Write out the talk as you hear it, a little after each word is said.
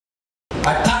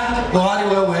I thank Buhari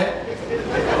well.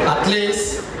 At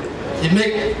least he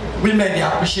make women they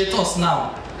appreciate us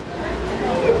now.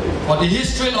 For the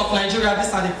history of Nigeria, this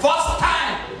is the first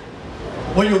time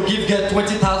when you give girl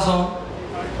 20,000,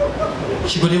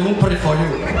 she could even pray for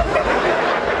you.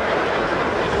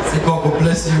 Say God will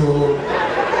bless you.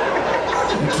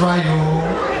 You try you.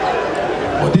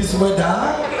 For this weather,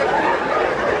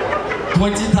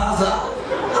 20,000.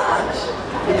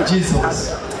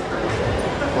 Jesus.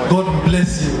 God will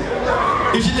bless you.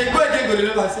 If she dey go again, go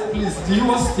remember, say, please, do you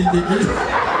want to still again?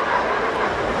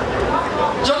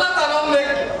 Jonathan don't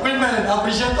make women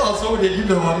appreciate us when they give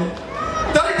the money.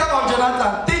 Don't think about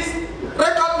Jonathan. This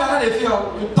record me, they feel.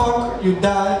 You talk, you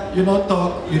die. You not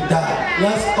talk, you die.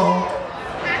 Let's talk.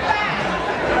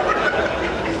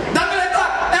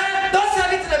 Don't say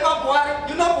anything about Buhari.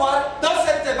 You know Buhari. Don't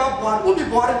say anything about Buhari. Who be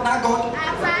Buhari? Not God.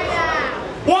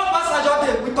 One passenger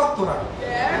there, we talk to her.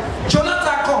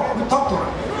 Jonathan come, we talk to her.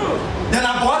 Then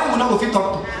Buhari will not go fit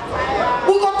talk to.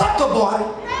 We go talk to Buhari.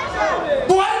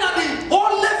 Buhari is the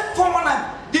only foreigner,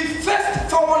 the first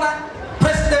foreigner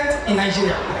president in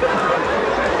Nigeria.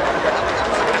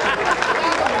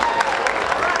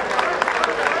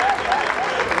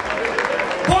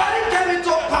 Buhari came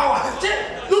into power.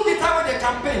 Look at how they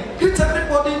campaign. Greet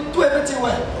everybody, do everything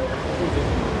well.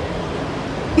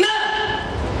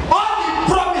 Now, all the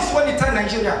promise when he tell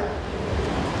Nigeria,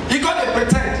 he got to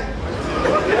pretend.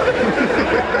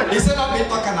 He said not be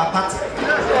talking at party.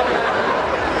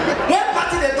 When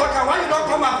party they talk, why you don't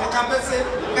come out for campaign say,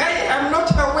 hey, I'm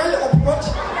not aware of what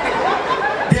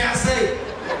they are saying.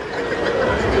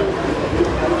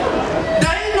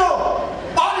 They know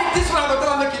all the things what I'm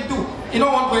going to make you do. You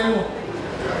don't want to anymore.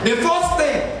 The first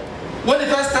thing, when the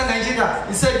first time Nigeria,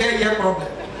 he said get your problem.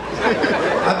 I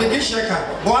begin shaker.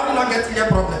 Buhari not get your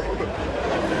problem.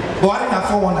 Buhari na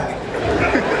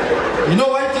 419. You know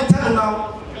what you tell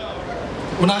now?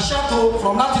 When I shout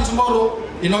from now to tomorrow,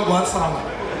 you not go answer now.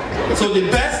 So the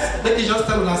best, let me just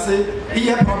tell you and say, he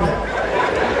have problem.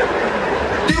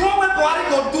 The one when Buhari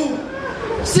go do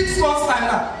 6 months time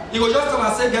now, he go just tell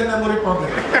and say get memory problem.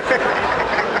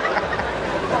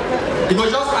 He go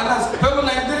just announce, hello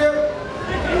Nigeria,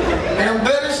 I am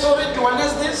very sorry to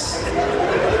announce this.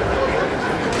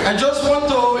 I just want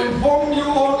to inform you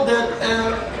all that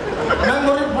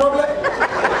memory problem.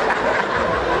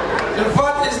 The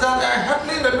fact is that I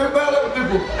hardly remember a lot of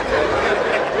people.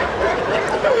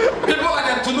 People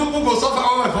like Tunubu go suffer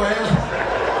over for him.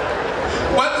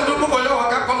 When Tunubu go you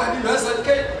waka come like this, I said,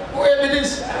 okay, who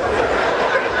evidence?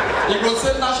 He go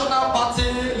say national party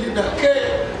leader. Okay,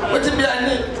 what do you mean I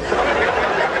need?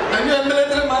 Are you a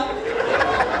military man?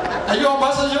 Are you a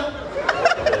passenger?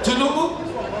 Tunubu?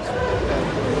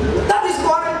 That is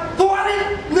Buhari. Buhari,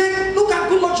 look at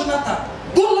good Lord Jonathan.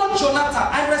 Good Lord Jonathan,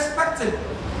 I respect him.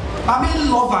 I mean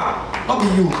lover, not be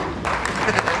you.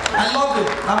 I love it.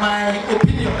 And my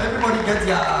opinion, everybody gets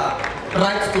their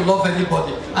right to love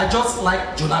anybody. I just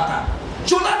like Jonathan.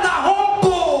 Jonathan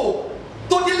humble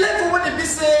to the level when they be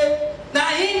say, now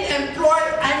he employ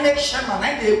INEC Sherman,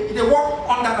 and they work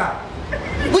under that.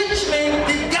 Which means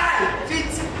the guy,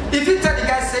 if you tell the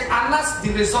guy, say, announce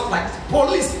the result like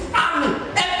police, army,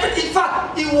 everything. In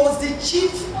fact, he was the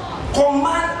chief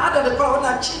command under the power,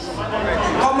 that chief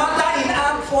commander in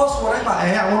armed force, whatever.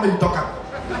 I want me to talk about.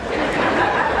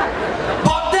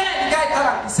 But then the guy tell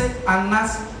him, he said,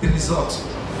 announce the result.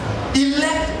 He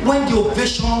left when the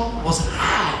ovation was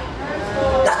high.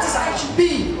 That is how it should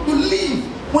be. You leave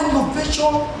when the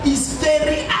ovation is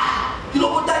very high. You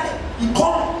know what that is? He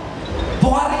called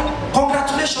Buhari,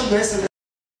 congratulations, Your Excellency.